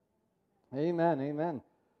Amen. Amen.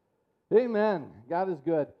 Amen. God is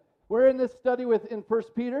good. We're in this study in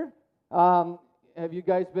First Peter. Have you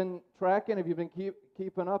guys been tracking? Have you been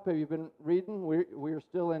keeping up? Have you been reading? We're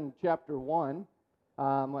still in chapter 1.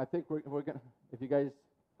 I think we're going to, if you guys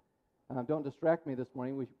don't distract me this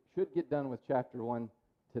morning, we should get done with chapter 1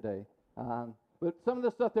 today. But some of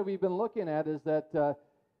the stuff that we've been looking at is that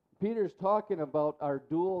Peter's talking about our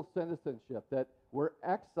dual citizenship, that we're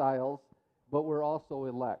exiles, but we're also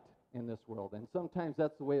elect in this world. And sometimes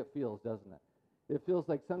that's the way it feels, doesn't it? It feels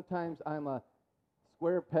like sometimes I'm a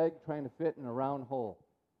square peg trying to fit in a round hole.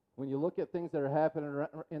 When you look at things that are happening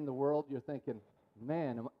in the world, you're thinking,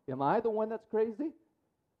 man, am I the one that's crazy?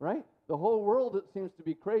 Right? The whole world, it seems to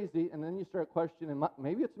be crazy, and then you start questioning,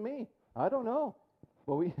 maybe it's me. I don't know.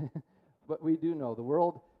 But we do know.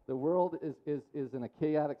 The world is in a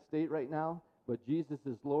chaotic state right now, but Jesus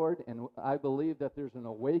is Lord, and I believe that there's an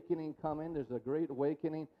awakening coming. There's a great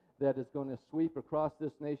awakening that is going to sweep across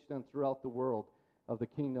this nation and throughout the world of the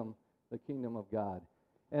kingdom of God.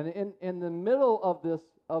 And in the middle of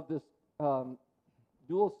this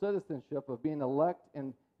dual citizenship of being elect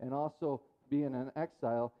and also being an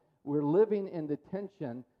exile, we're living in the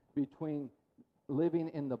tension between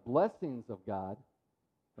living in the blessings of God,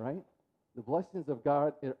 right? The blessings of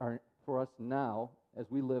God are for us now as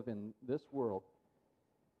we live in this world.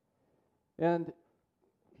 And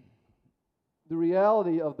the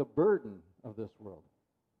reality of the burden of this world.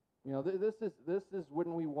 You know, this is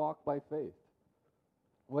when we walk by faith.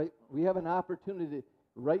 We have an opportunity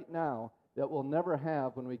right now that we'll never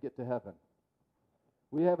have when we get to heaven.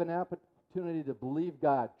 We have an opportunity to believe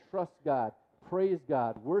God, trust God, praise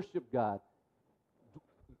God, worship God,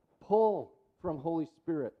 pull from Holy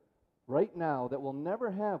Spirit right now that we'll never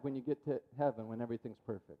have when you get to heaven, when everything's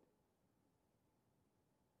perfect.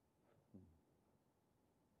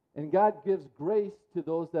 And God gives grace to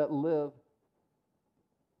those that live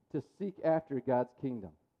to seek after God's kingdom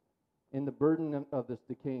in the burden of this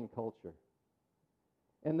decaying culture.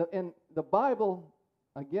 And the Bible,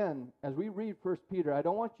 again, as we read 1 Peter, I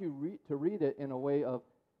don't want you to read it in a way of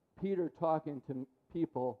Peter talking to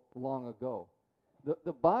people long ago.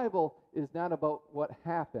 The Bible is not about what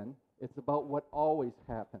happened, it's about what always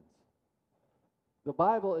happens. The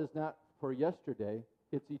Bible is not for yesterday,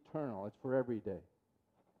 it's eternal, it's for every day.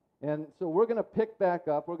 And so we're going to pick back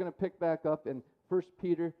up. We're going to pick back up in 1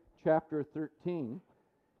 Peter chapter 13.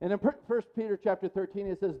 And in 1 Peter chapter 13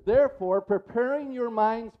 it says, "Therefore, preparing your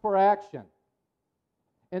minds for action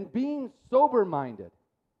and being sober-minded,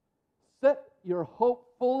 set your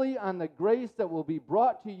hope fully on the grace that will be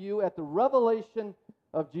brought to you at the revelation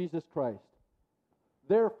of Jesus Christ."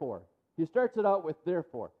 Therefore. He starts it out with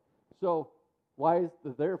therefore. So why is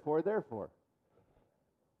the therefore?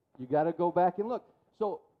 You got to go back and look.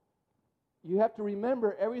 So you have to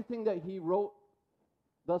remember everything that he wrote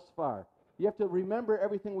thus far. You have to remember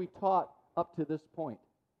everything we taught up to this point.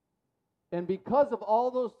 And because of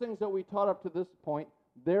all those things that we taught up to this point,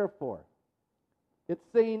 therefore, it's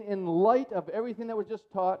saying in light of everything that was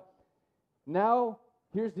just taught, now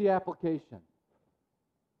here's the application.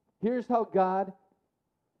 Here's how God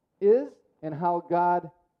is and what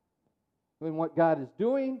God is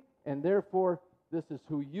doing, and therefore this is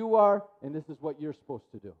who you are and this is what you're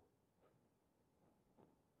supposed to do.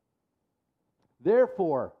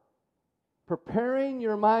 Therefore, preparing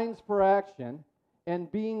your minds for action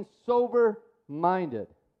and being sober-minded.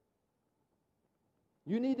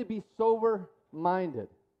 You need to be sober-minded.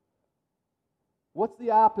 What's the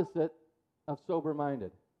opposite of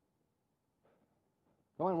sober-minded?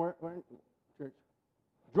 Come on, we're in church.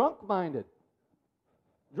 Drunk-minded.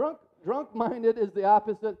 Drunk-minded is the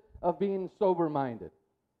opposite of being sober-minded.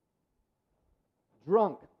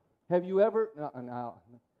 Drunk. Have you ever... No,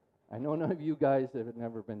 I know none of you guys have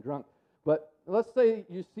never been drunk, but let's say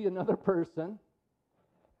you see another person.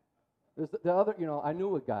 There's the other, I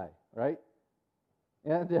knew a guy, right?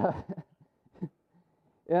 And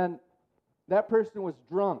and that person was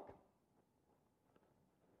drunk.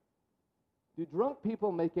 Do drunk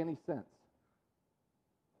people make any sense?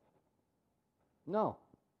 No.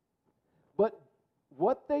 But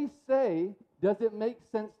what they say, does it make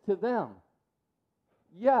sense to them?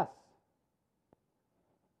 Yes.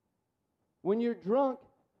 When you're drunk,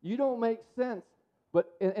 you don't make sense,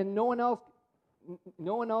 and no one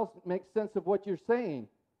else makes sense of what you're saying.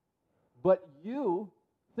 But you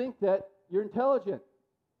think that you're intelligent.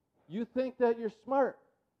 You think that you're smart.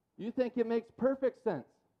 You think it makes perfect sense.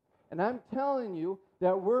 And I'm telling you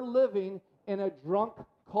that we're living in a drunk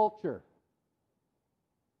culture.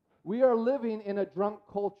 We are living in a drunk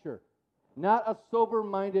culture, not a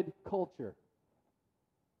sober-minded culture.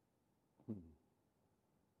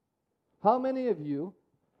 How many of you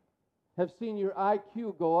have seen your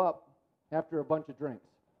IQ go up after a bunch of drinks?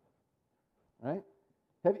 Right?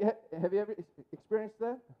 Have you ever experienced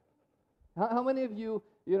that? How many of you,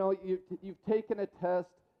 you've taken a test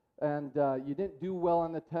and you didn't do well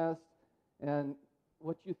on the test, and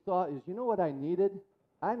what you thought is, you know what I needed?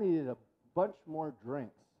 I needed a bunch more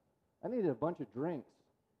drinks. I needed a bunch of drinks,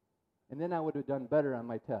 and then I would have done better on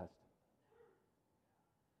my test.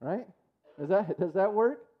 Right? Does that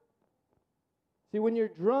work? See, when you're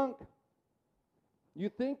drunk, you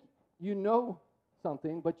think you know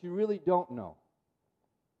something, but you really don't know.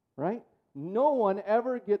 Right? No one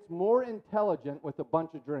ever gets more intelligent with a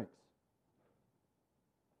bunch of drinks.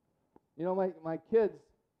 You know, my kids,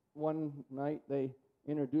 one night, they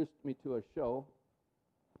introduced me to a show.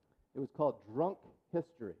 It was called Drunk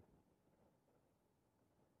History.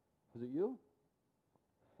 Was it you?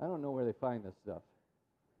 I don't know where they find this stuff.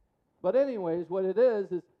 But anyways, what it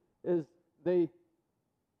is they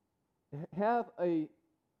have a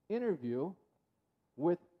interview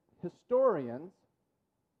with historians,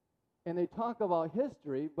 and they talk about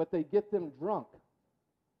history, but they get them drunk.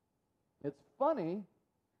 It's funny,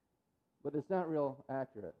 but it's not real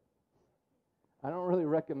accurate. I don't really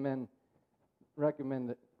recommend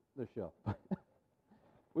the show.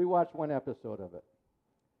 We watched one episode of it.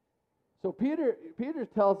 So Peter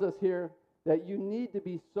tells us here that you need to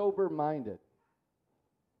be sober-minded.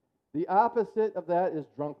 The opposite of that is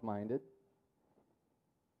drunk-minded.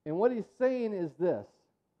 And what he's saying is this: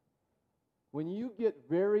 when you get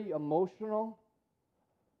very emotional,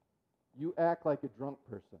 you act like a drunk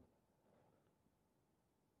person.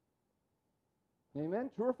 Amen?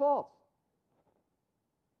 True or false?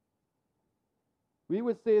 We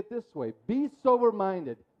would say it this way: be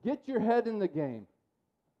sober-minded. Get your head in the game.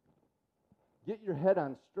 Get your head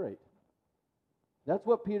on straight. That's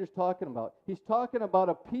what Peter's talking about. He's talking about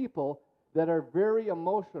a people that are very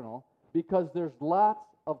emotional because there's lots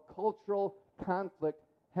of cultural conflict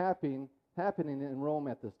happening in Rome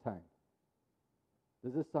at this time.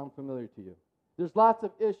 Does this sound familiar to you? There's lots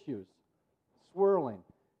of issues swirling.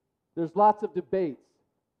 There's lots of debates.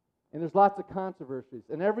 And there's lots of controversies.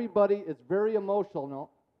 And everybody is very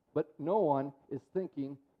emotional, but no one is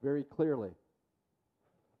thinking very clearly.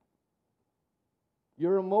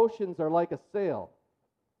 Your emotions are like a sail,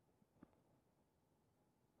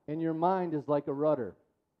 and your mind is like a rudder.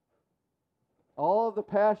 All of the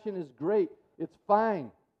passion is great. It's fine,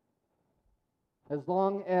 as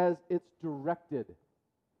long as it's directed.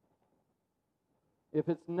 If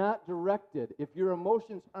it's not directed, if your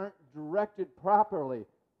emotions aren't directed properly,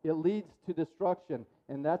 it leads to destruction,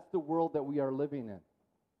 and that's the world that we are living in.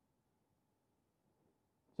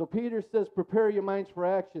 So Peter says, prepare your minds for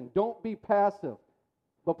action. Don't be passive,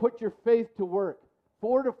 but put your faith to work.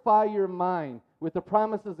 Fortify your mind with the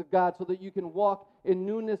promises of God so that you can walk in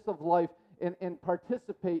newness of life and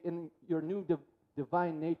participate in your new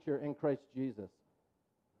divine nature in Christ Jesus.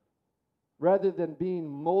 Rather than being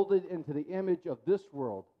molded into the image of this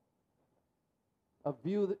world, a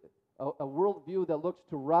worldview that looks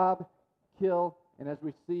to rob, kill, and as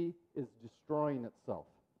we see, is destroying itself.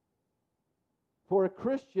 For a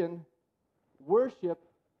Christian, worship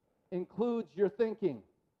includes your thinking.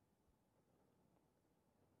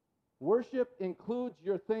 Worship includes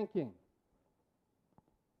your thinking.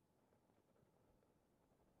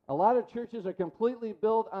 A lot of churches are completely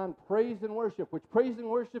built on praise and worship, which praise and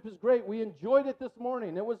worship is great. We enjoyed it this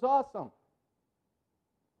morning. It was awesome.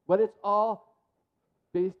 But it's all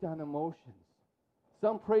based on emotions.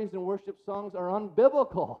 Some praise and worship songs are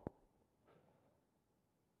unbiblical.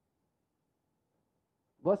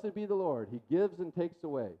 Blessed be the Lord. He gives and takes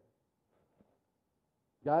away.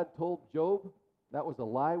 God told Job that was a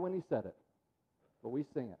lie when he said it. But we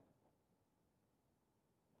sing it.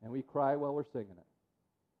 And we cry while we're singing it.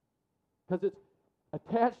 Because it's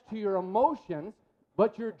attached to your emotions,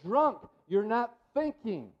 but you're drunk. You're not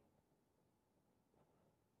thinking.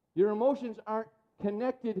 Your emotions aren't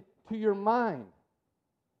connected to your mind.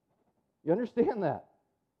 You understand that?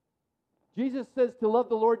 Jesus says to love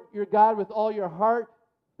the Lord your God with all your heart.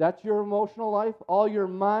 That's your emotional life. All your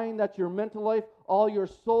mind, that's your mental life. All your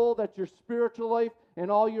soul, that's your spiritual life. And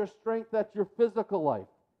all your strength, that's your physical life.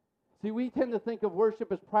 See, we tend to think of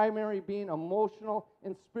worship as primarily being emotional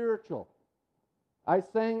and spiritual. I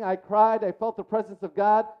sang, I cried, I felt the presence of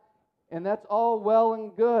God, and that's all well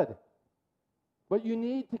and good. But you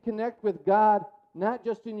need to connect with God, not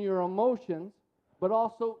just in your emotions, but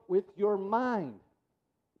also with your mind.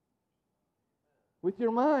 With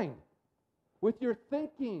your mind. With your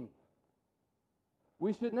thinking.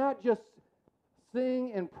 We should not just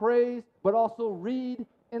sing and praise, but also read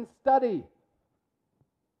and study.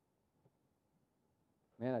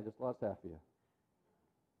 Man, I just lost half of you.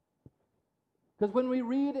 Because when we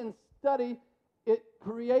read and study, it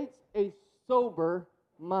creates a sober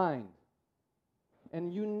mind.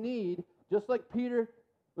 And you need, just like Peter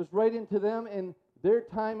was writing to them in their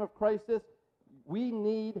time of crisis, we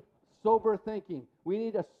need sober thinking. We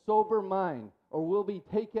need a sober mind, or we'll be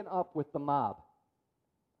taken up with the mob.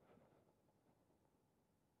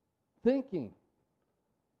 Thinking.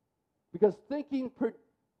 Because thinking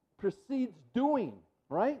precedes doing,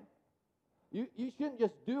 right? You shouldn't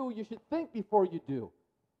just do, you should think before you do.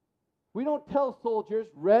 We don't tell soldiers,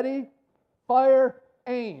 ready, fire,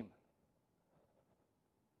 aim.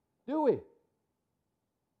 Do we?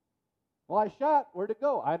 Well, I shot. Where'd it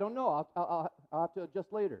go? I don't know. I'll have to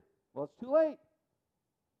adjust later. Well, it's too late.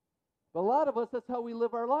 But a lot of us, that's how we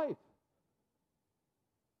live our life.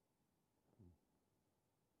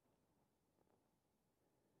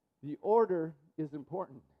 The order is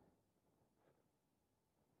important.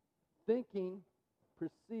 Thinking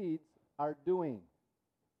precedes our doing.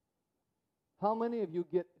 How many of you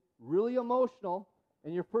get really emotional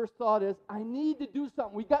and your first thought is, I need to do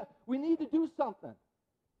something. We need to do something.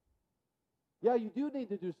 Yeah, you do need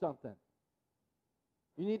to do something.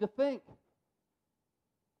 You need to think.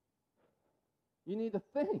 You need to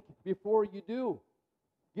think before you do.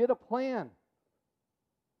 Get a plan.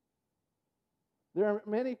 There are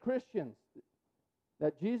many Christians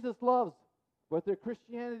that Jesus loves, but their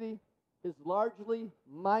Christianity is largely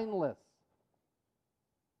mindless.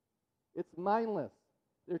 It's mindless.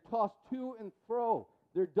 They're tossed to and fro.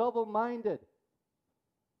 They're double-minded.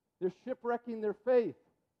 They're shipwrecking their faith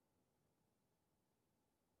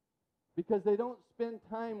because they don't spend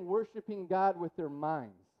time worshiping God with their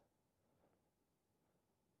minds.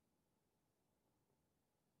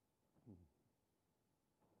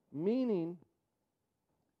 Meaning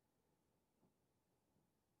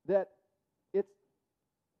that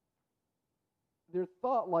their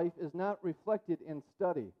thought life is not reflected in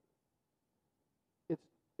study.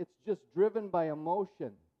 It's just driven by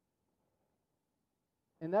emotion.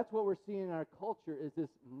 And that's what we're seeing in our culture is this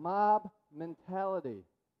mob mentality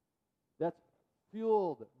that's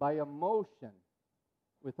fueled by emotion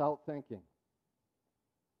without thinking.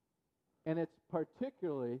 And it's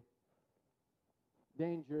particularly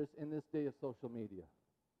dangerous in this day of social media.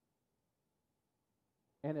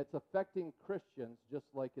 And it's affecting Christians just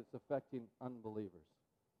like it's affecting unbelievers.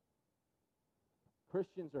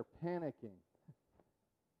 Christians are panicking.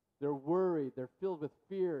 They're worried. They're filled with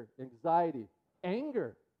fear, anxiety,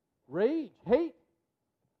 anger, rage, hate.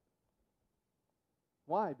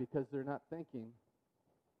 Why? Because they're not thinking.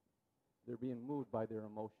 They're being moved by their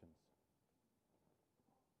emotions.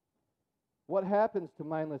 What happens to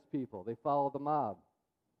mindless people? They follow the mob.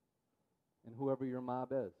 And whoever your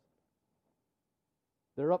mob is.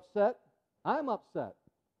 They're upset. I'm upset.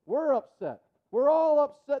 We're upset. We're all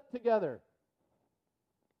upset together.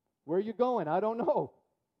 Where are you going? I don't know.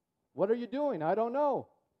 What are you doing? I don't know.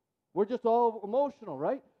 We're just all emotional,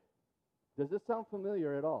 right? Does this sound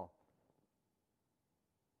familiar at all?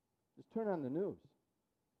 Just turn on the news.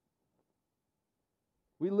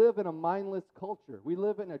 We live in a mindless culture. We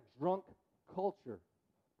live in a drunk culture.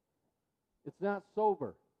 It's not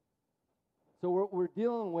sober. So what we're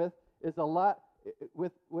dealing with is a lot,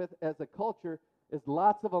 with as a culture, is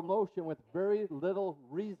lots of emotion with very little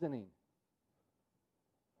reasoning.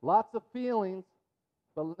 Lots of feelings,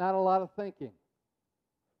 but not a lot of thinking.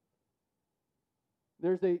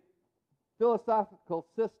 There's a philosophical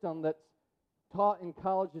system that's taught in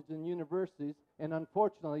colleges and universities, and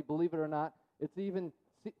unfortunately, believe it or not, it's even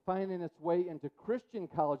finding its way into Christian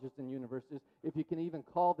colleges and universities, if you can even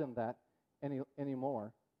call them that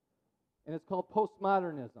anymore. And it's called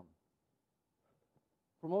postmodernism.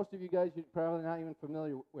 For most of you guys, you're probably not even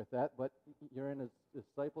familiar with that, but you're in a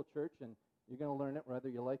disciple church, and you're going to learn it whether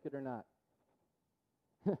you like it or not.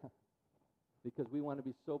 Because we want to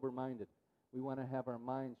be sober-minded. We want to have our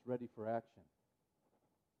minds ready for action.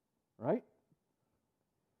 Right?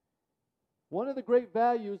 One of the great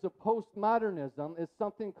values of postmodernism is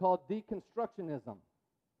something called deconstructionism.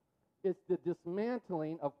 It's the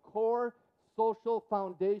dismantling of core social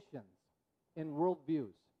foundations in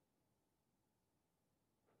worldviews.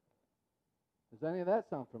 Does any of that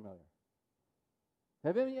sound familiar?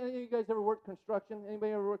 Have any of you guys ever worked construction?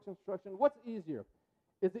 Anybody ever worked construction? What's easier?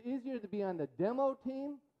 Is it easier to be on the demo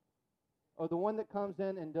team or the one that comes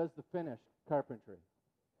in and does the finished carpentry?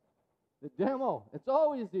 The demo. It's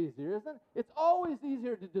always easier, isn't it? It's always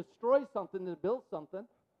easier to destroy something than to build something.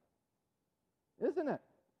 Isn't it?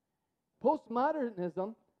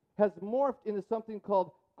 Postmodernism has morphed into something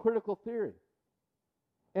called critical theory.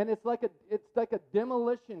 And it's like a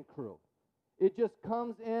demolition crew. It just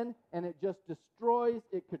comes in and it just destroys,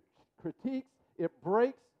 it critiques, it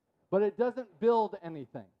breaks, but it doesn't build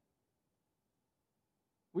anything.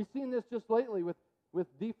 We've seen this just lately with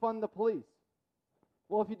defund the police.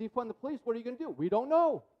 Well, if you defund the police, what are you going to do? We don't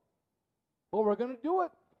know. Well, we're going to do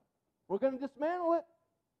it. We're going to dismantle it.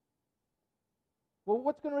 Well,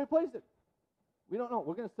 what's going to replace it? We don't know.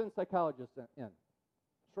 We're going to send psychologists in.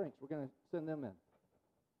 Shrinks, we're going to send them in.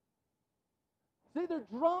 See, they're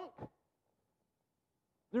drunk.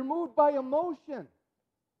 They're moved by emotion.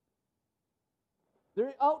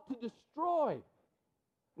 They're out to destroy,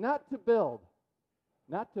 not to build,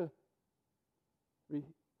 not to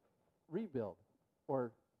rebuild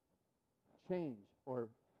or change or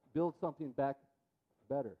build something back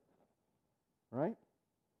better. Right?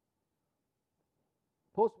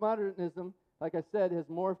 Postmodernism, like I said, has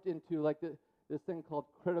morphed into like this thing called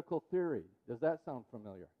critical theory. Does that sound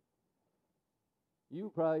familiar? You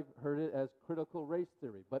probably heard it as critical race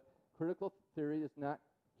theory, but critical theory does not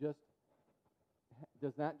just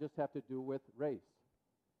have to do with race.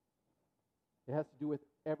 It has to do with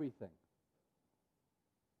everything.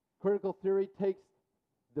 Critical theory takes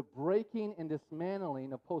the breaking and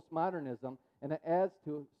dismantling of postmodernism and it adds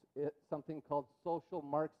to it something called social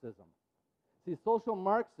Marxism. See, social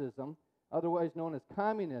Marxism, otherwise known as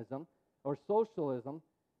communism or socialism,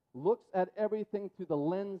 looks at everything through the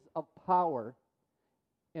lens of power.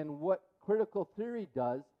 And what critical theory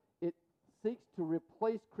does, it seeks to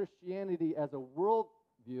replace Christianity as a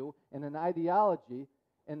worldview and an ideology.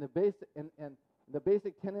 And the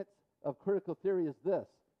basic tenets of critical theory is this: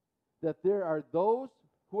 that there are those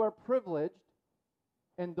who are privileged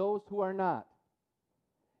and those who are not.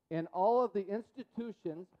 And all of the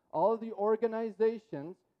institutions, all of the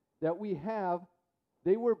organizations that we have,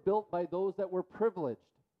 they were built by those that were privileged.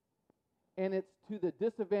 And it's to the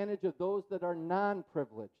disadvantage of those that are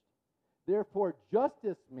non-privileged. Therefore,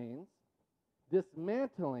 justice means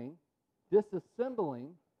dismantling,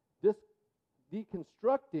 disassembling,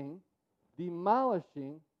 deconstructing,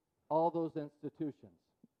 demolishing all those institutions.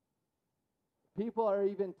 People are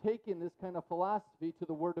even taking this kind of philosophy to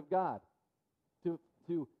the Word of God,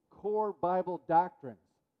 to core Bible doctrines.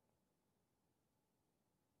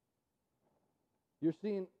 You're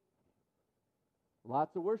seeing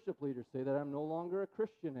lots of worship leaders say that I'm no longer a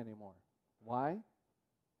Christian anymore. Why?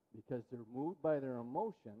 Because they're moved by their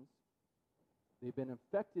emotions. They've been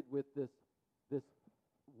infected with this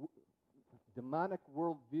demonic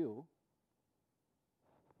worldview,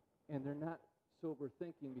 and they're not sober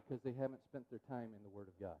thinking because they haven't spent their time in the Word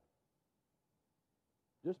of God.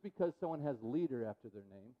 Just because someone has leader after their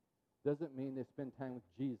name doesn't mean they spend time with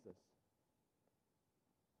Jesus.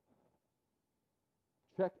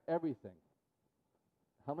 Check everything.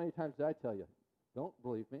 How many times did I tell you? Don't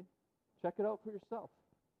believe me. Check it out for yourself.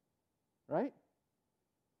 Right?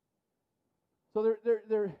 So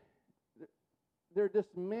they're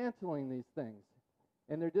dismantling these things,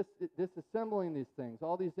 and they're disassembling these things,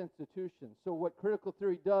 all these institutions. So what critical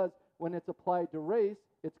theory does when it's applied to race,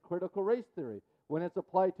 it's critical race theory. When it's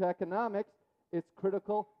applied to economics, it's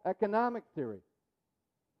critical economic theory.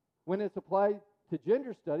 When it's applied to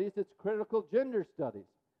gender studies, it's critical gender studies.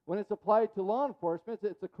 When it's applied to law enforcement,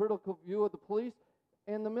 it's a critical view of the police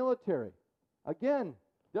and the military. Again,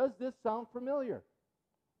 does this sound familiar?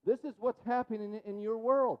 This is what's happening in your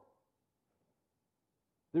world.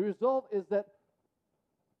 The result is that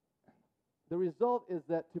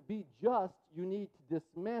to be just, you need to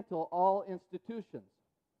dismantle all institutions.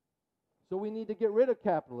 So we need to get rid of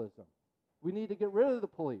capitalism. We need to get rid of the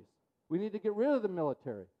police. We need to get rid of the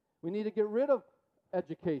military. We need to get rid of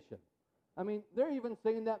education. I mean, they're even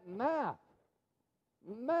saying that math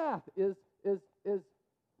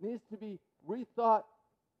needs to be rethought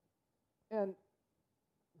and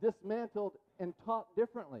dismantled and taught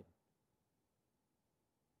differently.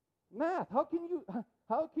 Math, how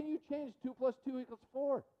can you change 2 + 2 =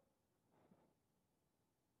 4?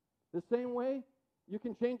 The same way you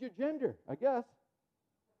can change your gender, I guess.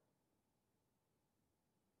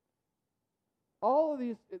 All of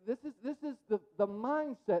these, this is the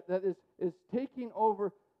mindset that is taking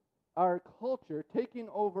over our culture, taking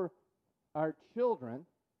over our children,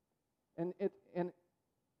 and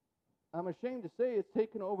I'm ashamed to say it's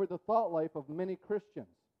taken over the thought life of many Christians.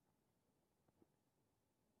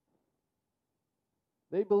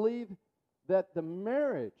 They believe that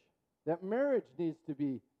marriage needs to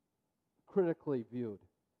be critically viewed.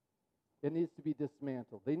 It needs to be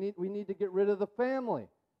dismantled. We need to get rid of the family.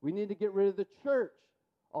 We need to get rid of the church.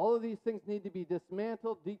 All of these things need to be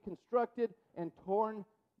dismantled, deconstructed, and torn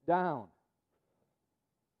down.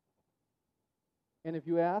 And if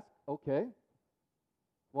you ask, okay,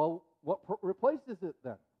 well, what replaces it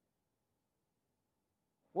then?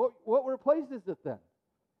 What replaces it then?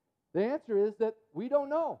 The answer is that we don't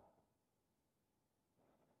know.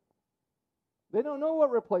 They don't know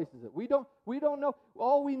what replaces it. We don't know.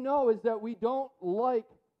 All we know is that we don't like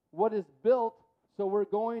what is built, so we're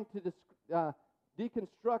going to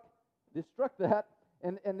destruct that,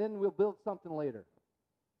 and then we'll build something later.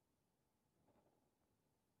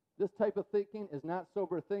 This type of thinking is not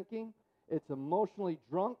sober thinking. It's emotionally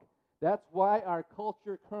drunk. That's why our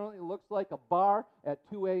culture currently looks like a bar at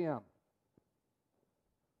 2 a.m.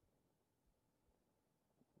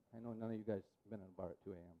 I know none of you guys have been in a bar at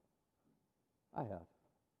 2 a.m. I have.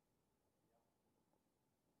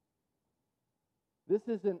 This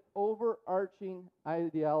is an overarching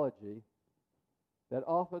ideology that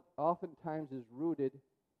oftentimes is rooted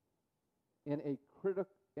in a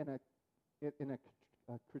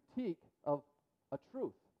critique of a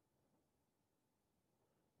truth.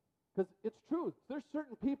 Because it's truth. There's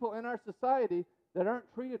certain people in our society that aren't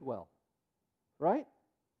treated well, right?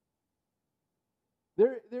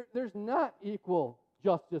 There's not equal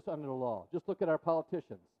justice under the law. Just look at our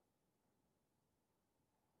politicians.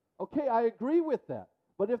 Okay, I agree with that.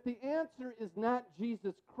 But if the answer is not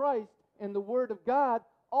Jesus Christ and the Word of God,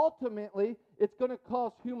 ultimately it's going to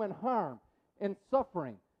cause human harm and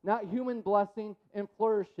suffering, not human blessing and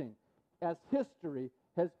flourishing, as history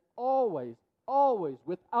has always,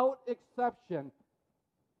 without exception,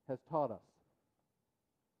 has taught us.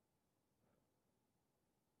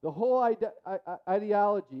 The whole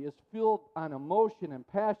ideology is fueled on emotion and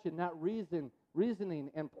passion, not reasoning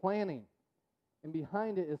and planning. And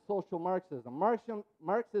behind it is social Marxism.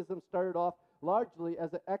 Marxism started off largely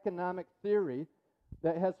as an economic theory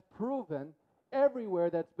that has proven everywhere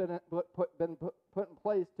that's been put in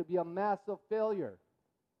place to be a massive failure.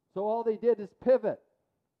 So all they did is pivot.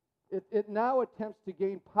 It now attempts to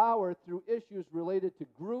gain power through issues related to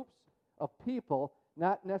groups of people,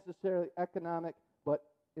 not necessarily economic, but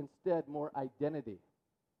instead more identity.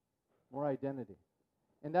 More identity.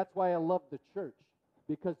 And that's why I love the church,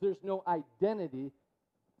 because there's no identity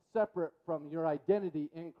separate from your identity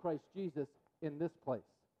in Christ Jesus in this place.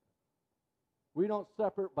 We don't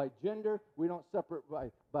separate by gender. We don't separate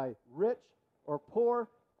by rich or poor.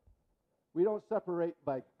 We don't separate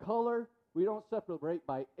by color. We don't separate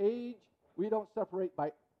by age. We don't separate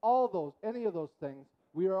by any of those things.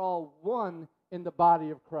 We are all one in the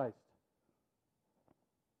body of Christ.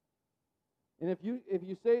 And if you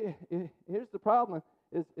say, here's the problem,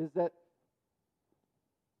 is that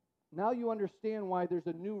now you understand why there's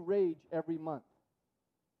a new rage every month.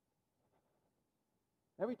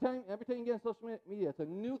 Every time you get on social media, it's a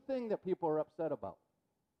new thing that people are upset about.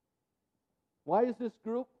 Why is this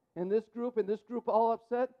group and this group and this group all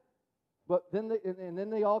upset? But then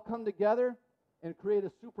they all come together and create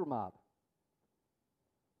a super mob.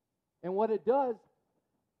 And what it does,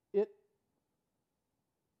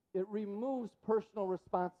 it removes personal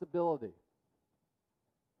responsibility.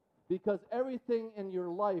 Because everything in your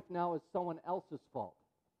life now is someone else's fault.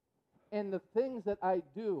 And the things that I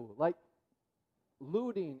do, like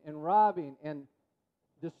looting and robbing and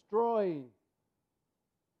destroying,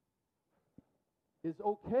 is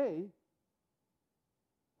okay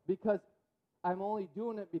because I'm only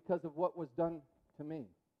doing it because of what was done to me.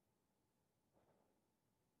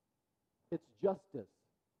 It's justice.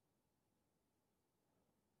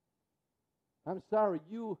 I'm sorry,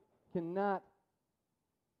 you cannot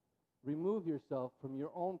remove yourself from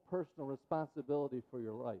your own personal responsibility for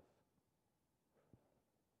your life.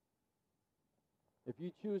 If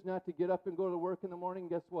you choose not to get up and go to work in the morning,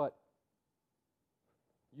 guess what?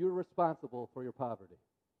 You're responsible for your poverty.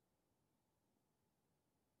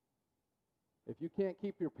 If you can't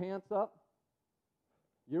keep your pants up,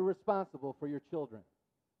 you're responsible for your children.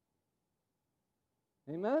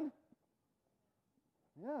 Amen?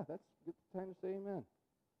 Yeah, that's a good time to say amen.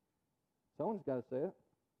 Someone's got to say it.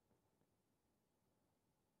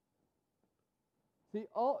 See,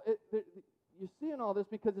 you're seeing all this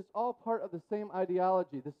because it's all part of the same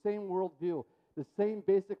ideology, the same worldview, the same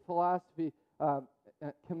basic philosophy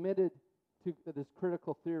committed to this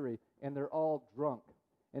critical theory, and they're all drunk.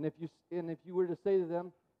 And if you were to say to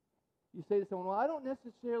them, you say to someone, well, I don't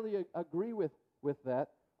necessarily agree with that.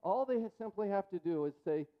 All they simply have to do is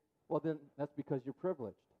say, well, then that's because you're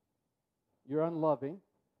privileged. You're unloving.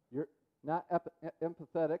 You're not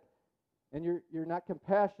empathetic. And you're not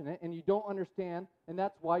compassionate, and you don't understand, and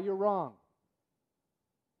that's why you're wrong.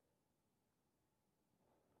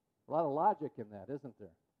 A lot of logic in that, isn't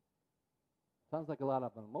there? Sounds like a lot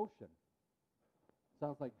of emotion.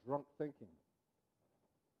 Sounds like drunk thinking.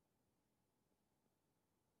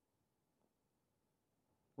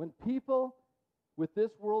 When people with this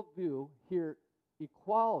worldview here,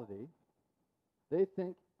 equality, they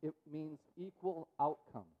think it means equal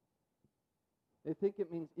outcome. They think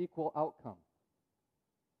it means equal outcome.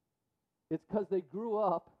 It's because they grew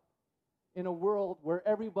up in a world where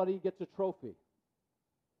everybody gets a trophy.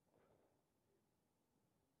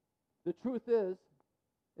 The truth is,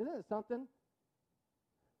 isn't it something?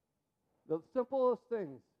 The simplest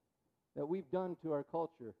things that we've done to our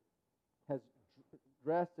culture has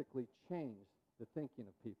drastically changed the thinking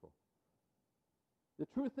of people. The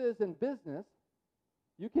truth is, in business,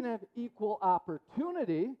 you can have equal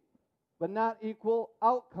opportunity, but not equal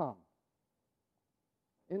outcome.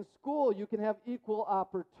 In school, you can have equal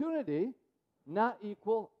opportunity, not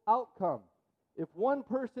equal outcome. If one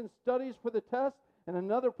person studies for the test and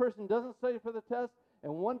another person doesn't study for the test,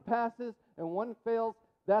 and one passes and one fails,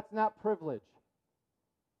 that's not privilege.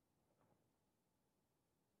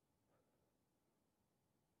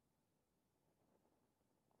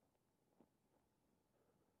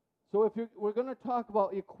 So if we're going to talk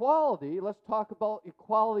about equality, let's talk about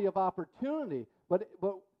equality of opportunity. But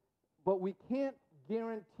we can't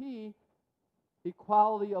guarantee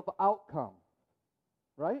equality of outcome,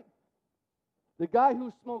 right? The guy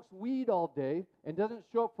who smokes weed all day and doesn't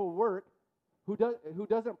show up for work, who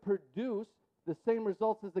doesn't produce the same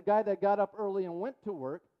results as the guy that got up early and went to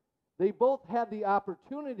work, they both had the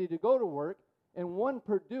opportunity to go to work, and one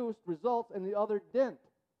produced results and the other didn't.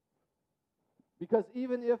 Because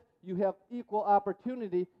even if you have equal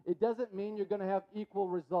opportunity, it doesn't mean you're going to have equal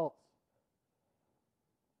results.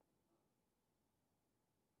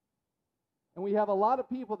 And we have a lot of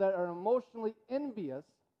people that are emotionally envious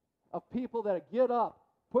of people that get up,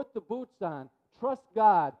 put the boots on, trust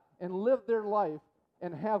God, and live their life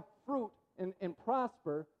and have fruit and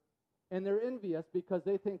prosper, and they're envious because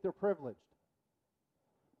they think they're privileged.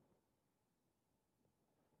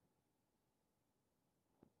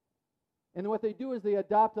 And what they do is they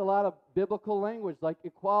adopt a lot of biblical language like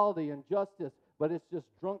equality and justice, but it's just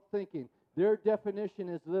drunk thinking. Their definition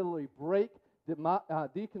is literally break,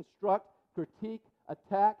 deconstruct, critique,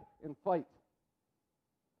 attack, and fight.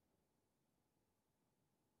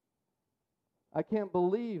 I can't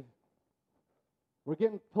believe we're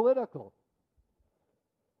getting political.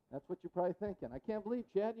 That's what you're probably thinking. I can't believe,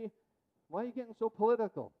 Chad, why are you getting so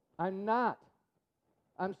political? I'm not.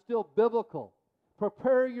 I'm still biblical.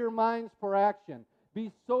 Prepare your minds for action.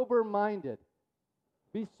 Be sober-minded.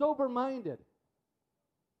 Be sober-minded.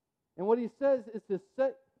 And what he says is to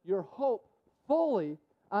set your hope fully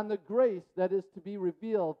on the grace that is to be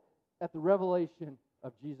revealed at the revelation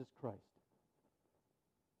of Jesus Christ.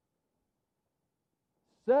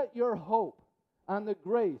 Set your hope on the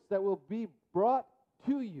grace that will be brought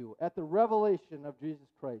to you at the revelation of Jesus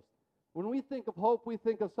Christ. When we think of hope, we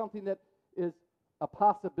think of something that is a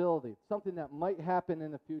possibility, something that might happen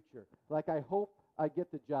in the future. Like, I hope I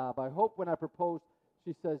get the job. I hope when I propose,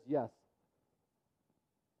 she says yes.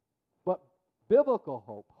 But biblical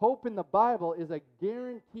hope, hope in the Bible, is a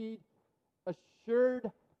guaranteed, assured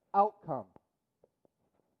outcome.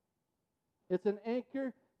 It's an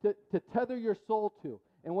anchor to tether your soul to.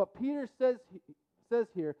 And what Peter says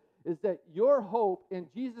here is that your hope in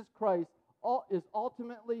Jesus Christ is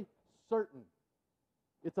ultimately certain.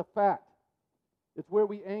 It's a fact. It's where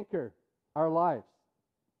we anchor our lives.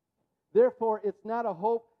 Therefore, it's not a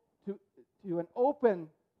hope to an open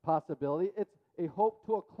possibility. It's a hope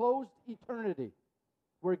to a closed eternity,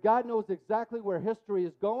 where God knows exactly where history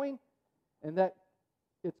is going, and that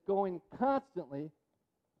it's going constantly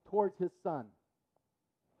towards His Son.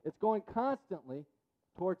 It's going constantly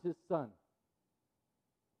towards His Son.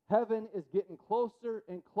 Heaven is getting closer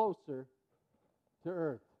and closer to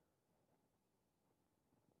earth.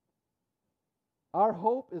 Our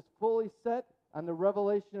hope is fully set on the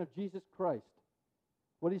revelation of Jesus Christ.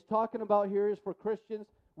 What he's talking about here is for Christians,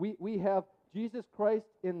 we have Jesus Christ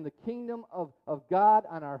in the kingdom of God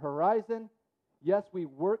on our horizon. Yes, we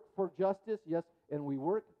work for justice, yes, and we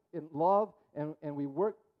work in love, and we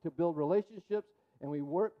work to build relationships, and we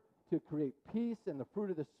work to create peace and the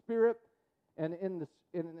fruit of the Spirit. And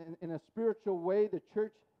in a spiritual way, the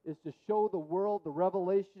church is to show the world the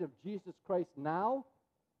revelation of Jesus Christ now.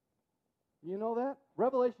 You know that?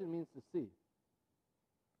 Revelation means to see.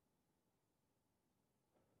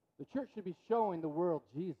 The church should be showing the world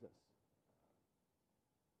Jesus.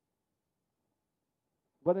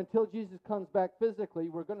 But until Jesus comes back physically,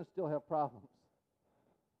 we're going to still have problems.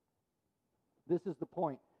 This is the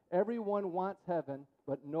point. Everyone wants heaven,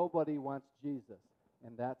 but nobody wants Jesus.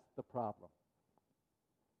 And that's the problem.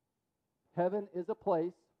 Heaven is a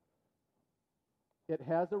place. It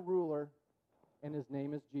has a ruler, and his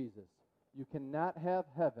name is Jesus. You cannot have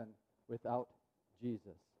heaven without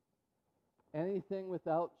Jesus. Anything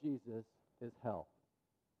without Jesus is hell.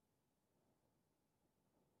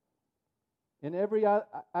 In every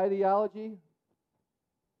ideology,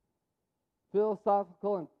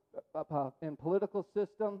 philosophical and political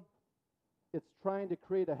system, it's trying to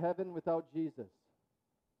create a heaven without Jesus.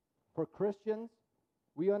 For Christians,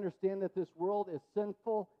 we understand that this world is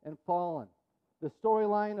sinful and fallen. The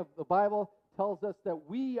storyline of the Bible tells us that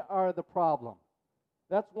we are the problem.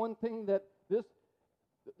 That's one thing that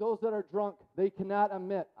those that are drunk, they cannot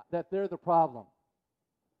admit that they're the problem.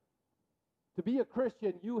 To be a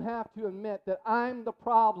Christian, you have to admit that I'm the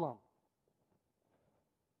problem.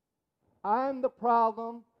 I'm the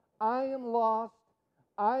problem. I am lost.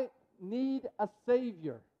 I need a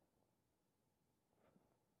Savior.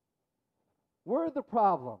 We're the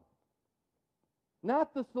problem,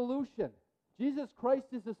 not the solution. Jesus Christ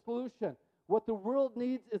is the solution. What the world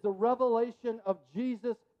needs is a revelation of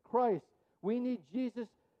Jesus Christ. We need Jesus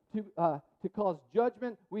to cause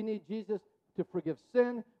judgment. We need Jesus to forgive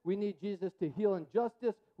sin. We need Jesus to heal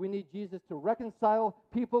injustice. We need Jesus to reconcile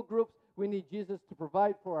people groups. We need Jesus to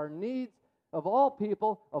provide for our needs of all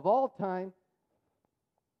people, of all time.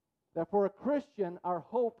 That for a Christian, our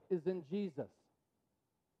hope is in Jesus.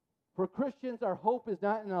 For Christians, our hope is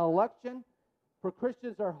not in an election. For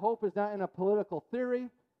Christians, our hope is not in a political theory.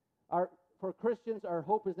 For Christians, our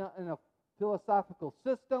hope is not in a philosophical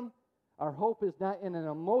system. Our hope is not in an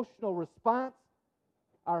emotional response.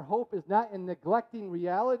 Our hope is not in neglecting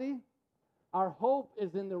reality. Our hope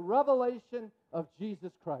is in the revelation of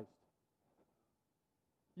Jesus Christ.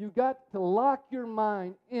 You've got to lock your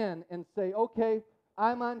mind in and say, okay,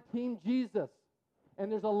 I'm on Team Jesus. And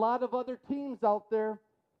there's a lot of other teams out there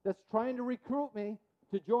that's trying to recruit me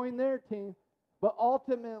to join their team. But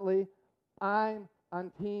ultimately, I'm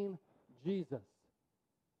on Team Jesus.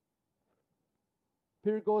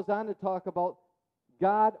 Peter goes on to talk about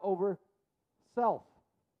God over self.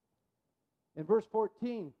 In verse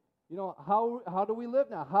 14, how do we live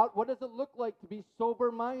now? What does it look like to be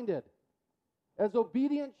sober-minded? As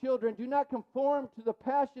obedient children, do not conform to the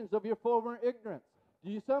passions of your former ignorance.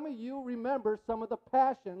 Some of you remember some of the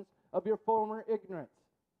passions of your former ignorance?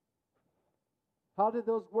 How did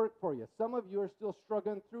those work for you? Some of you are still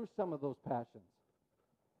struggling through some of those passions.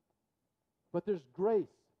 But there's grace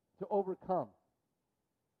to overcome.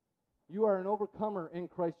 You are an overcomer in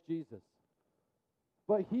Christ Jesus.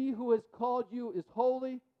 But he who has called you is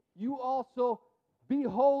holy. You also be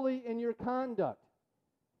holy in your conduct.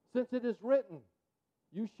 Since it is written,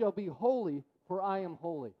 you shall be holy, for I am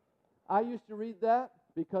holy. I used to read that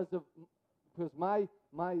because my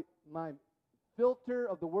filter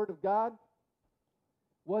of the Word of God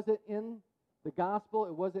wasn't in the gospel.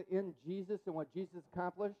 It wasn't in Jesus and what Jesus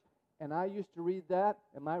accomplished. And I used to read that,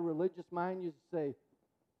 and my religious mind used to say,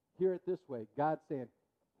 hear it this way, God's saying,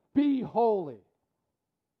 be holy,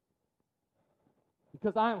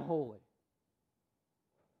 because I'm holy.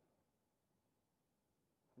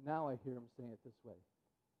 Now I hear him saying it this way,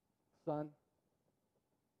 son,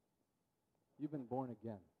 you've been born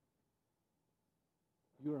again.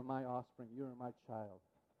 You are my offspring. You are my child.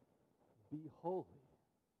 Be holy,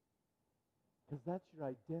 because that's your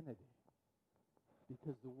identity.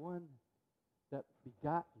 Because the one that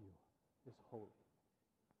begot you is holy.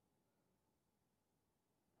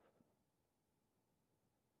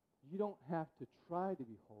 You don't have to try to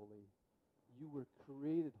be holy. You were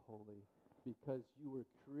created holy because you were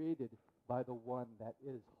created by the one that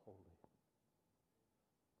is holy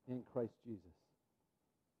in Christ Jesus.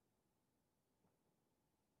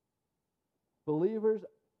 Believers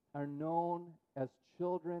are known as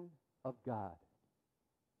children of God.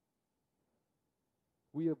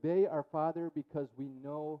 We obey our Father because we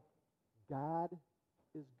know God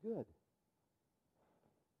is good.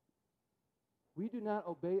 We do not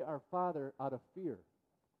obey our Father out of fear.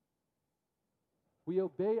 We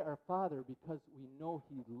obey our Father because we know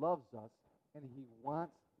He loves us and He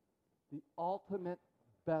wants the ultimate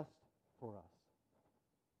best for us.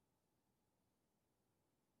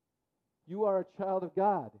 You are a child of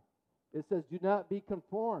God. It says, do not be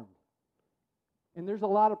conformed. And there's a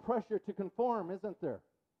lot of pressure to conform, isn't there?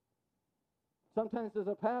 Sometimes as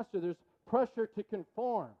a pastor, there's pressure to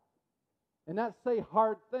conform and not say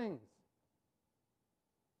hard things.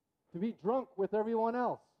 To be drunk with everyone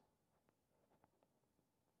else.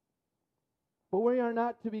 But we are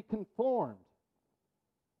not to be conformed.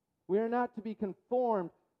 We are not to be conformed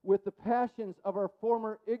with the passions of our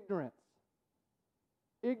former ignorance.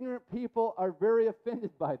 Ignorant people are very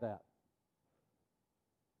offended by that.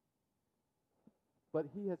 But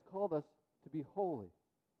He has called us to be holy.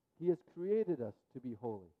 He has created us to be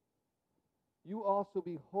holy. you also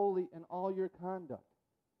be holy in all your conduct.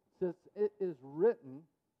 Since it is written,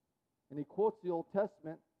 and he quotes the Old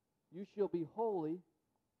Testament, you shall be holy,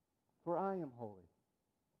 for I am holy.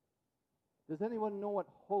 Does anyone know what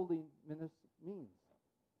holiness means?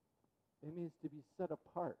 It means to be set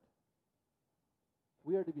apart.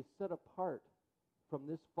 We are to be set apart from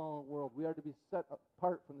this fallen world. We are to be set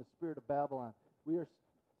apart from the spirit of Babylon. We are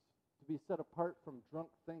to be set apart from drunk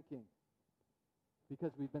thinking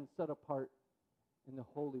because we've been set apart in the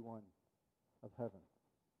Holy One of heaven.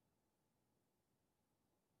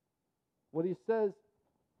 What he says,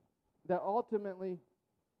 that ultimately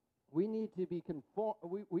we need to be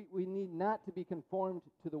we need not to be conformed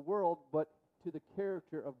to the world, but to the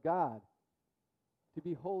character of God. To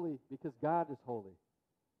be holy because God is holy.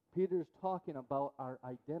 Peter's talking about our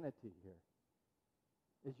identity here.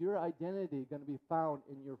 Is your identity going to be found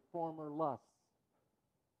in your former lusts,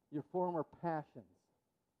 your former passions,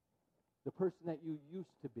 the person that you used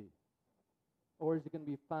to be? Or is it going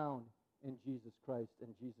to be found in Jesus Christ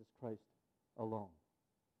and Jesus Christ alone?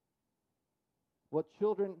 What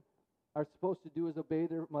children are supposed to do is obey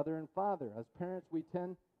their mother and father. As parents, we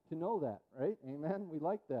tend to know that, right? Amen? We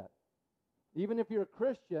like that. Even if you're a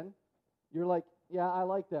Christian, you're like, yeah, I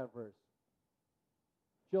like that verse.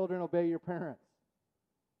 Children, obey your parents.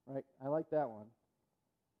 Right? I like that one.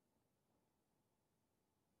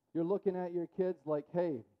 You're looking at your kids like,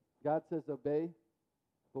 hey, God says obey,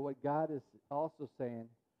 but what God is also saying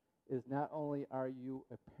is not only are you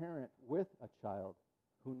a parent with a child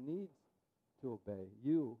who needs to obey,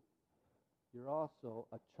 you're also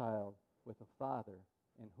a child with a father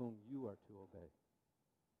in whom you are to obey.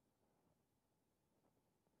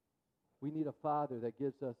 We need a father that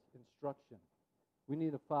gives us instruction. We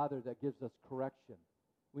need a father that gives us correction.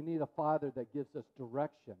 We need a father that gives us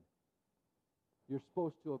direction. You're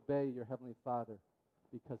supposed to obey your Heavenly Father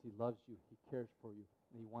because He loves you, He cares for you,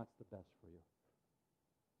 and He wants the best for you.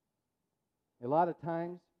 A lot of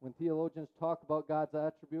times when theologians talk about God's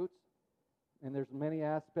attributes, and there's many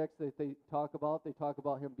aspects that they talk about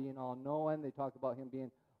Him being all-knowing, they talk about Him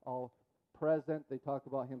being all-present, they talk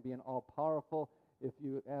about Him being all-powerful. If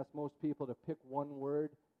you ask most people to pick one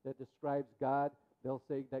word that describes God, they'll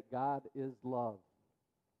say that God is love.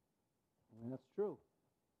 And that's true.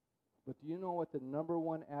 But do you know what the number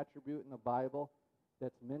one attribute in the Bible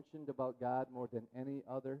that's mentioned about God more than any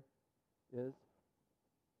other is?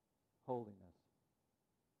 Holiness.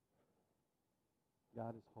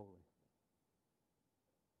 God is holy.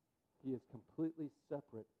 He is completely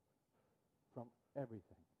separate from everything.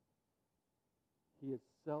 He is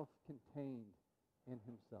self-contained in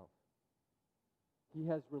Himself. He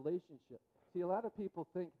has relationship. See, a lot of people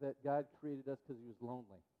think that God created us because He was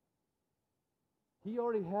lonely. He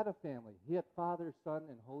already had a family. He had Father, Son,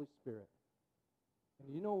 and Holy Spirit.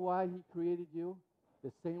 And you know why He created you?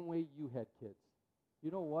 The same way you had kids.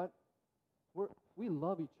 You know what? We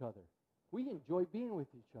love each other. We enjoy being with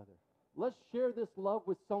each other. Let's share this love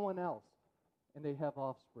with someone else. And they have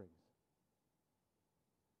offspring.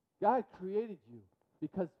 God created you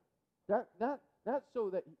because not so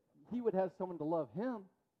that He would have someone to love Him.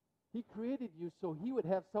 He created you so He would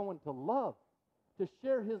have someone to love, to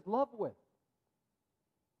share His love with.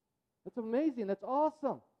 That's amazing. That's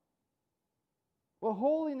awesome. What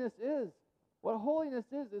holiness is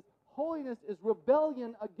holiness is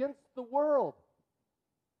rebellion against the world.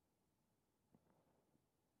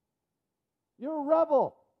 You're a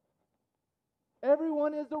rebel.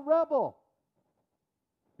 Everyone is a rebel.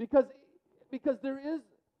 Because there is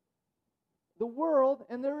the world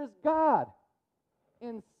and there is God.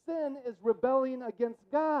 And sin is rebelling against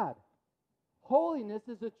God. Holiness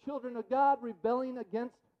is the children of God rebelling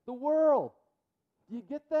against the world. Do you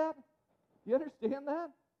get that? Do you understand that?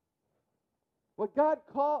 When God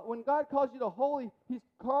calls you to holy, He's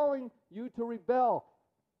calling you to rebel.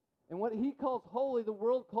 And what He calls holy, the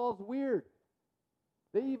world calls weird.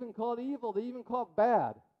 They even call it evil. They even call it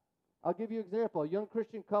bad. I'll give you an example. A young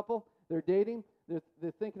Christian couple, they're dating,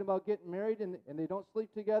 they're thinking about getting married, and they don't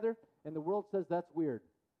sleep together, and the world says that's weird.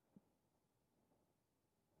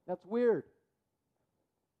 That's weird.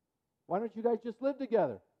 Why don't you guys just live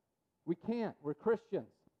together? We can't. We're Christians.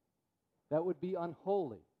 That would be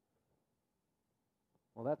unholy.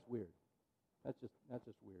 Well, that's weird. That's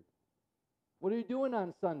just weird. What are you doing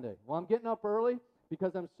on Sunday? Well, I'm getting up early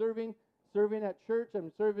because I'm serving at church.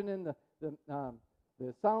 I'm serving in the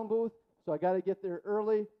sound booth, so I got to get there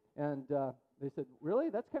early. And they said, really?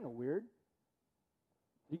 That's kind of weird.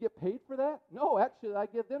 You get paid for that? No, actually, I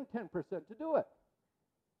give them 10% to do it.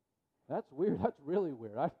 That's weird. That's really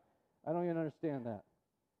weird. I don't even understand that.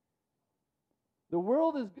 The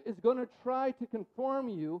world is going to try to conform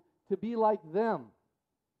you to be like them.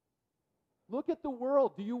 Look at the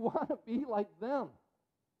world. Do you want to be like them?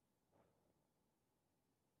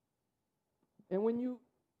 And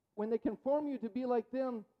when they conform you to be like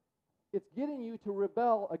them, it's getting you to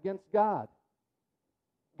rebel against God.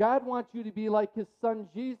 God wants you to be like his son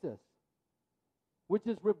Jesus, which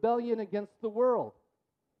is rebellion against the world.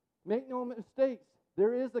 Make no mistakes.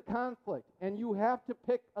 There is a conflict, and you have to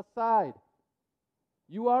pick a side.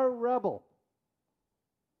 You are a rebel.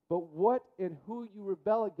 But what and who you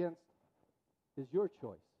rebel against is your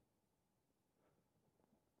choice.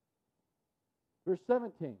 Verse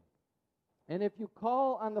 17. And if you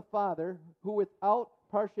call on the Father, who without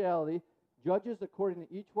partiality judges according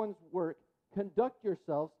to each one's work, conduct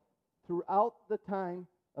yourselves throughout the time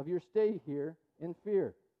of your stay here in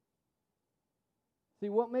fear. See,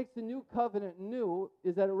 what makes the new covenant new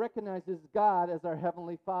is that it recognizes God as our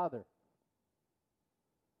heavenly Father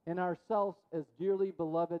and ourselves as dearly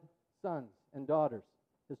beloved sons and daughters,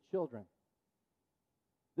 his children.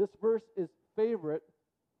 This verse is favorite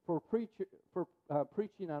for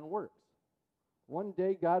preaching on works. One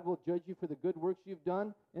day God will judge you for the good works you've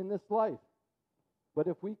done in this life. But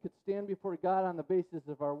if we could stand before God on the basis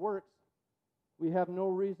of our works, we have no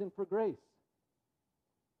reason for grace.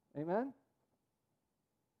 Amen?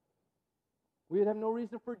 We'd have no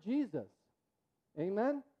reason for Jesus.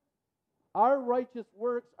 Amen? Our righteous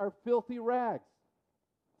works are filthy rags.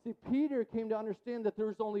 See, Peter came to understand that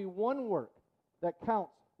there's only one work that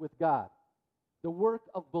counts with God. The work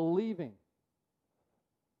of believing.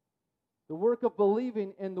 The work of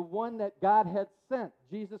believing in the one that God had sent,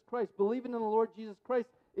 Jesus Christ. Believing in the Lord Jesus Christ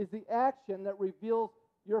is the action that reveals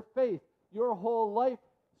your faith. Your whole life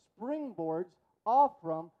springboards off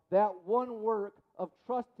from that one work of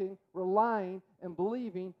trusting, relying, and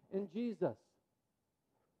believing in Jesus.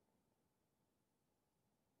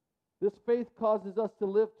 This faith causes us to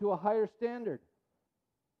live to a higher standard.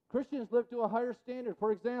 Christians live to a higher standard.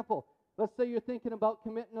 For example, let's say you're thinking about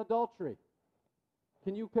committing adultery.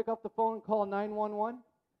 Can you pick up the phone and call 911?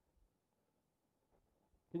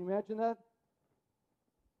 Can you imagine that?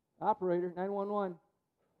 Operator, 911.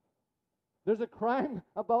 There's a crime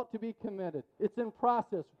about to be committed. It's in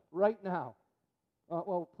process right now.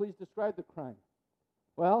 Well, please describe the crime.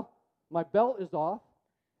 Well, my belt is off,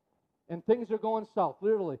 and things are going south,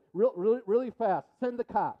 literally, really fast. Send the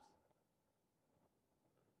cops.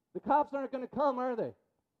 The cops aren't going to come, are they?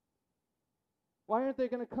 Why aren't they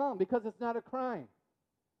going to come? Because it's not a crime.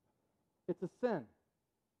 It's a sin.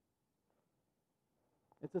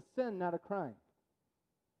 It's a sin, not a crime.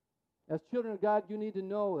 As children of God, you need to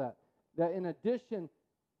know that in addition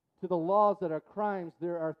to the laws that are crimes,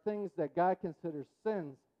 there are things that God considers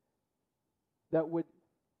sins that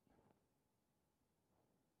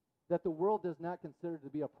the world does not consider to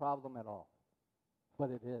be a problem at all.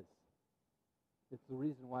 But it is. It's the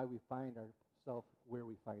reason why we find ourselves where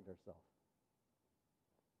we find ourselves.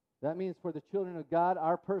 That means for the children of God,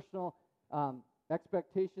 our personal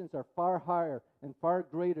expectations are far higher and far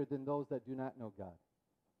greater than those that do not know God.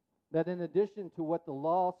 That in addition to what the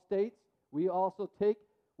law states, we also take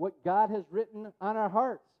what God has written on our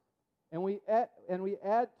hearts, and we add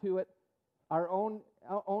to it our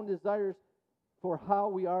own desires for how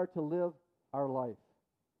we are to live our life.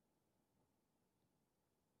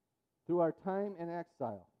 Through our time in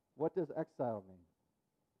exile. What does exile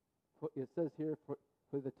mean? It says here, for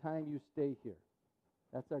the time you stay here.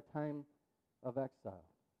 That's our time of exile.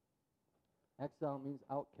 Exile means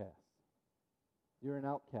outcast. You're an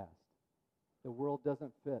outcast. The world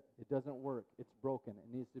doesn't fit. It doesn't work. It's broken.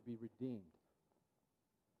 It needs to be redeemed.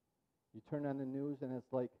 You turn on the news and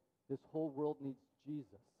it's like this whole world needs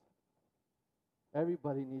Jesus.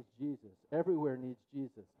 Everybody needs Jesus. Everywhere needs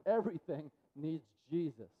Jesus. Everything needs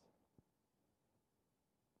Jesus.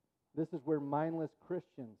 This is where mindless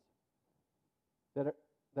Christians that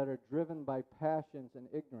are driven by passions and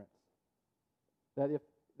ignorance, that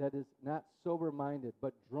is not sober-minded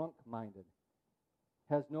but drunk-minded,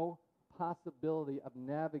 has no possibility of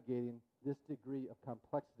navigating this degree of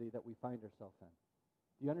complexity that we find ourselves in.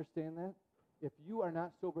 Do you understand that? If you are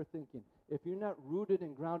not sober thinking, if you're not rooted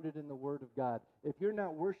and grounded in the Word of God, if you're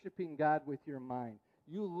not worshiping God with your mind,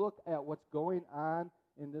 you look at what's going on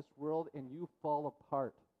in this world and you fall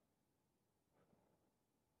apart.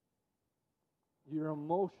 You're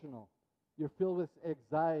emotional. You're filled with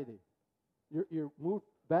anxiety. You're moved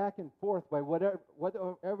back and forth by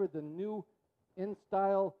whatever the new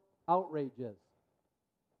in-style outrage is.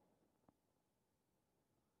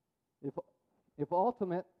 If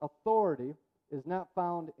ultimate authority is not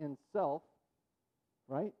found in self,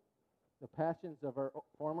 right, the passions of our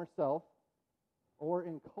former self, or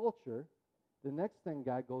in culture, the next thing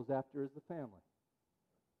God goes after is the family.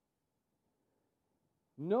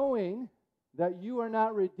 Knowing that you are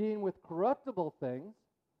not redeemed with corruptible things,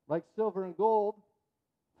 like silver and gold,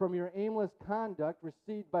 from your aimless conduct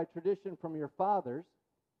received by tradition from your fathers,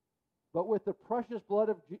 but with the precious blood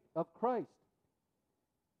of Christ,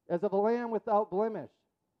 as of a lamb without blemish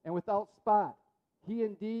and without spot. He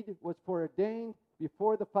indeed was foreordained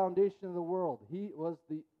before the foundation of the world. He was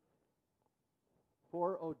the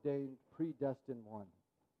foreordained, predestined one,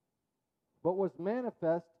 but was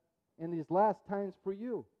manifest in these last times for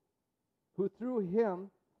you, who through him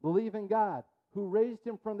believe in God, who raised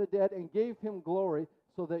him from the dead and gave him glory,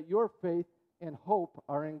 so that your faith and hope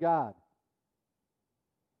are in God.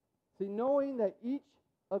 See, knowing that each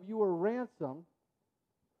of you are ransomed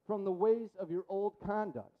from the ways of your old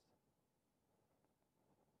conduct.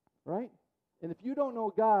 Right? And if you don't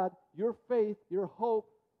know God, your faith, your hope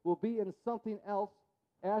will be in something else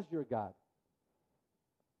as your God.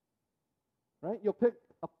 Right? You'll pick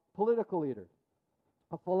a political leader,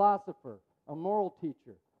 a philosopher, a moral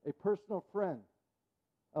teacher, a personal friend,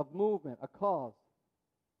 a movement, a cause.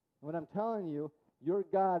 And what I'm telling you, your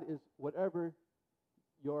God is whatever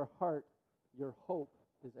your heart, your hope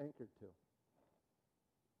is anchored to.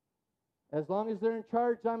 As long as they're in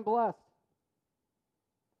charge, I'm blessed.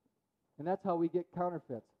 And that's how we get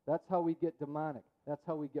counterfeits. That's how we get demonic. That's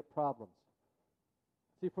how we get problems.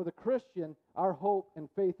 See, for the Christian, our hope and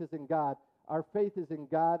faith is in God. Our faith is in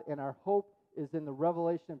God, and our hope is in the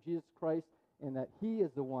revelation of Jesus Christ, and that He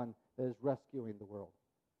is the one that is rescuing the world.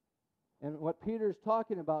 And what Peter's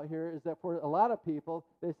talking about here is that for a lot of people,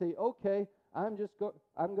 they say, "Okay, I'm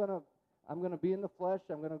gonna be in the flesh.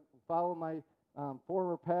 I'm gonna follow my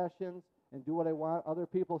former passions and do what I want." Other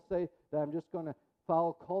people say that I'm just going to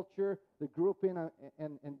follow culture, the grouping,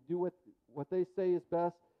 and do what they say is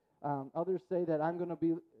best. Others say that I'm going to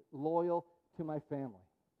be loyal to my family.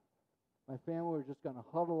 My family, we're just going to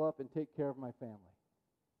huddle up and take care of my family.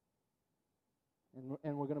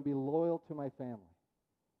 And we're going to be loyal to my family.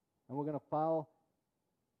 And we're going to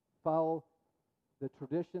follow the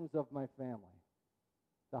traditions of my family,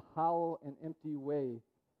 the hollow and empty ways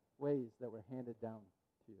that were handed down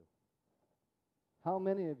to you. How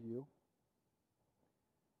many of you,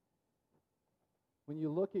 when you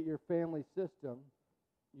look at your family system,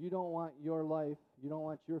 you don't want your life, you don't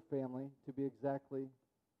want your family to be exactly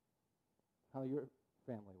how your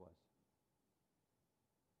family was?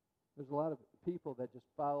 There's a lot of people that just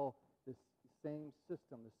follow this same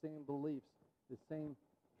system, the same beliefs, the same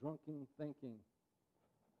drunken thinking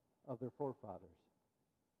of their forefathers.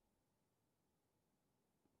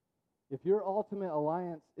 If your ultimate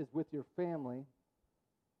alliance is with your family,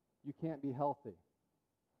 you can't be healthy.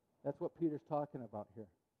 That's what Peter's talking about here.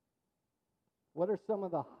 What are some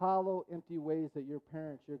of the hollow, empty ways that your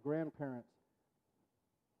parents, your grandparents,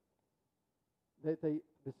 that they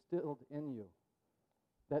distilled in you,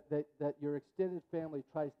 that your extended family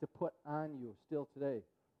tries to put on you still today?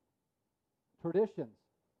 Traditions.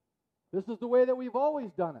 This is the way that we've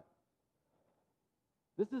always done it.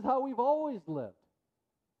 This is how we've always lived.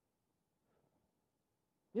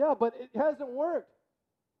 Yeah, but it hasn't worked.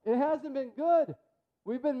 It hasn't been good.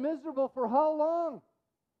 We've been miserable for how long?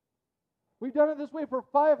 We've done it this way for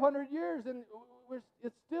 500 years, and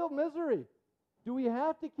it's still misery. Do we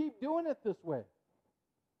have to keep doing it this way?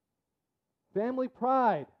 Family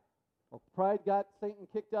pride. Well, pride got Satan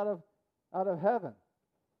kicked out of heaven.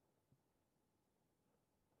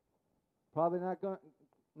 Probably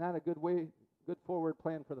not a good forward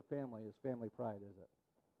plan for the family is family pride, is it?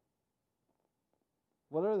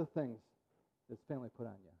 What other things does family put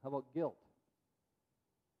on you? How about guilt?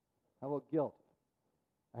 How about guilt?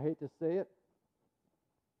 I hate to say it,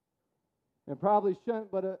 and probably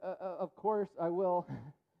shouldn't, but of course I will.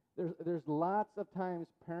 There's lots of times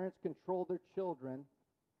parents control their children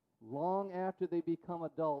long after they become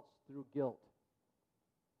adults through guilt.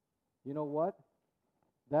 You know what?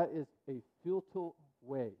 That is a futile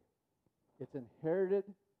way. It's inherited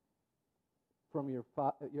from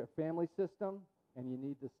your family system, and you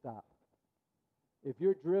need to stop. If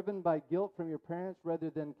you're driven by guilt from your parents rather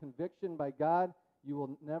than conviction by God, you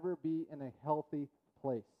will never be in a healthy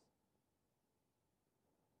place.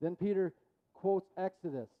 Then Peter quotes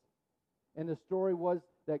Exodus, and the story was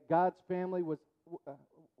that God's family was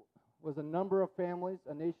a number of families,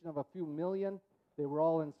 a nation of a few million. They were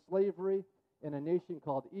all in slavery in a nation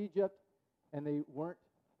called Egypt, and they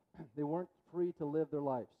weren't free to live their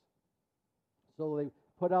lives. So they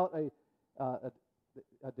put out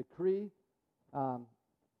a decree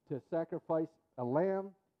to sacrifice a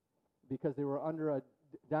lamb because they were under a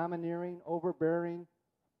domineering, overbearing,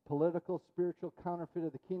 political, spiritual counterfeit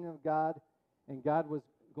of the kingdom of God. and God was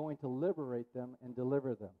going to liberate them and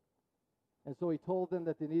deliver them. And so he told them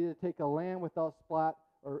that they needed to take a lamb without spot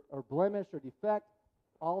or blemish or defect.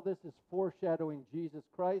 All this is foreshadowing Jesus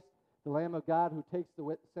Christ, the Lamb of God who takes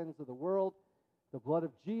the sins of the world. The blood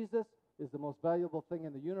of Jesus is the most valuable thing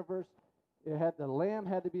in the universe. The lamb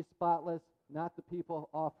had to be spotless, not the people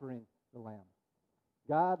offering the lamb.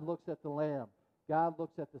 God looks at the lamb. God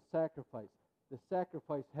looks at the sacrifice. The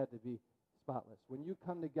sacrifice had to be spotless. When you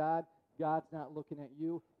come to God, God's not looking at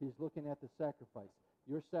you. He's looking at the sacrifice.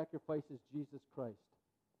 Your sacrifice is Jesus Christ.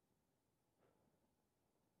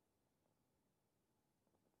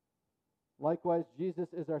 Likewise, Jesus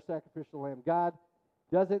is our sacrificial lamb. God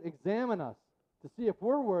doesn't examine us to see if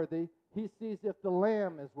we're worthy. He sees if the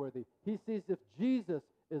lamb is worthy. He sees if Jesus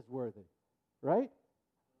is worthy. Right?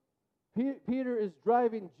 Peter is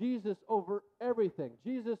driving Jesus over everything.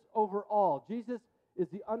 Jesus over all. Jesus is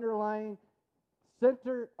the underlying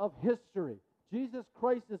center of history. Jesus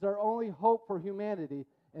Christ is our only hope for humanity,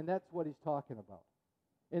 and that's what he's talking about.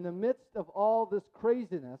 In the midst of all this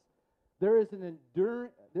craziness, there is an enduring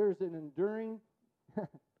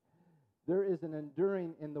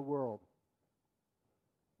in the world,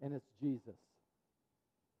 and it's Jesus.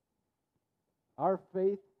 Our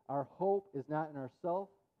faith, our hope is not in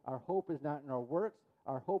ourselves. Our hope is not in our works.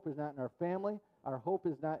 Our hope is not in our family. Our hope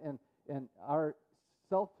is not in our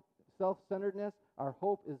self-centeredness. Our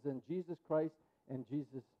hope is in Jesus Christ and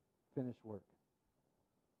Jesus' finished work.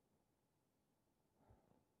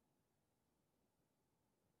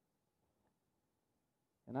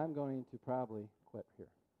 And I'm going to probably quit here.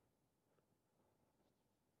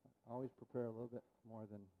 I always prepare a little bit more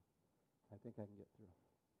than I think I can get through.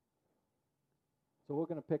 So we're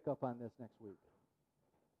going to pick up on this next week.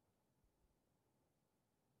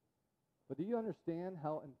 But do you understand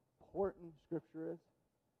how important Scripture is?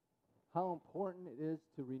 How important it is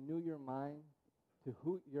to renew your mind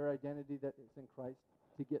to your identity that is in Christ,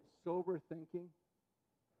 to get sober thinking?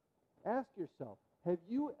 Ask yourself, have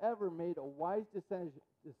you ever made a wise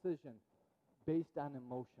decision based on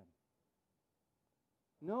emotion?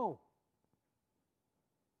 No.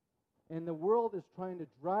 And the world is trying to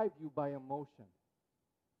drive you by emotion.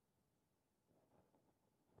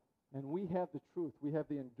 And we have the truth. We have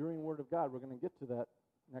the enduring Word of God. We're going to get to that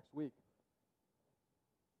next week.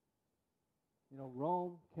 You know,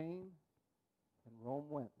 Rome came and Rome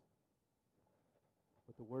went.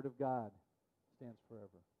 But the Word of God stands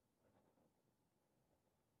forever.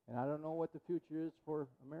 And I don't know what the future is for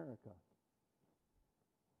America.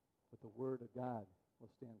 But the Word of God will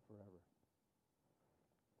stand forever.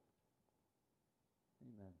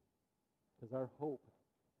 Amen. Because our hope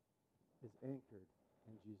is anchored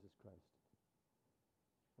in Jesus Christ.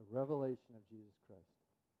 The revelation of Jesus Christ,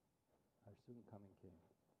 our soon coming King.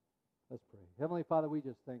 Let's pray. Heavenly Father, we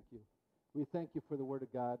just thank you. We thank you for the Word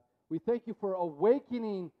of God. We thank you for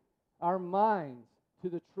awakening our minds to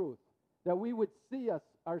the truth, that we would see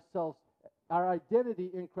ourselves, our identity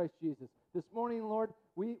in Christ Jesus. This morning, Lord,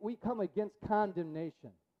 we come against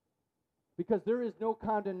condemnation, because there is no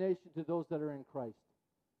condemnation to those that are in Christ.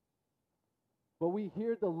 But we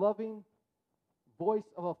hear the loving voice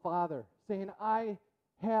of a Father saying, I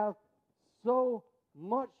have so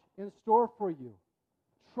much in store for you.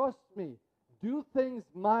 Trust me. Do things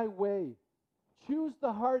my way. Choose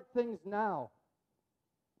the hard things now,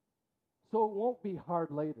 so it won't be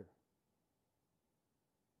hard later.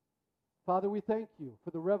 Father, we thank you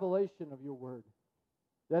for the revelation of your word,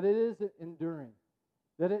 that it is enduring,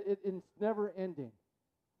 that it's never ending.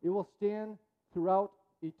 It will stand throughout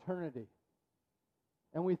eternity.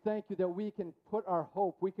 And we thank you that we can put our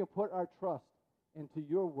hope, we can put our trust into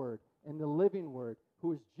your word, and the living word,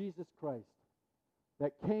 who is Jesus Christ,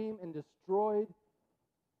 that came and destroyed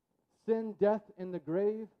sin, death, and the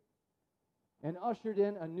grave, and ushered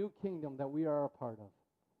in a new kingdom that we are a part of.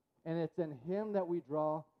 And it's in him that we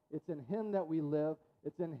draw, it's in him that we live,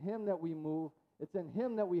 it's in him that we move, it's in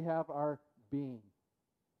him that we have our being.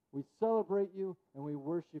 We celebrate you and we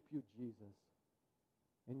worship you, Jesus.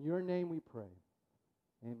 In your name we pray.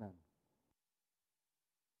 Amen.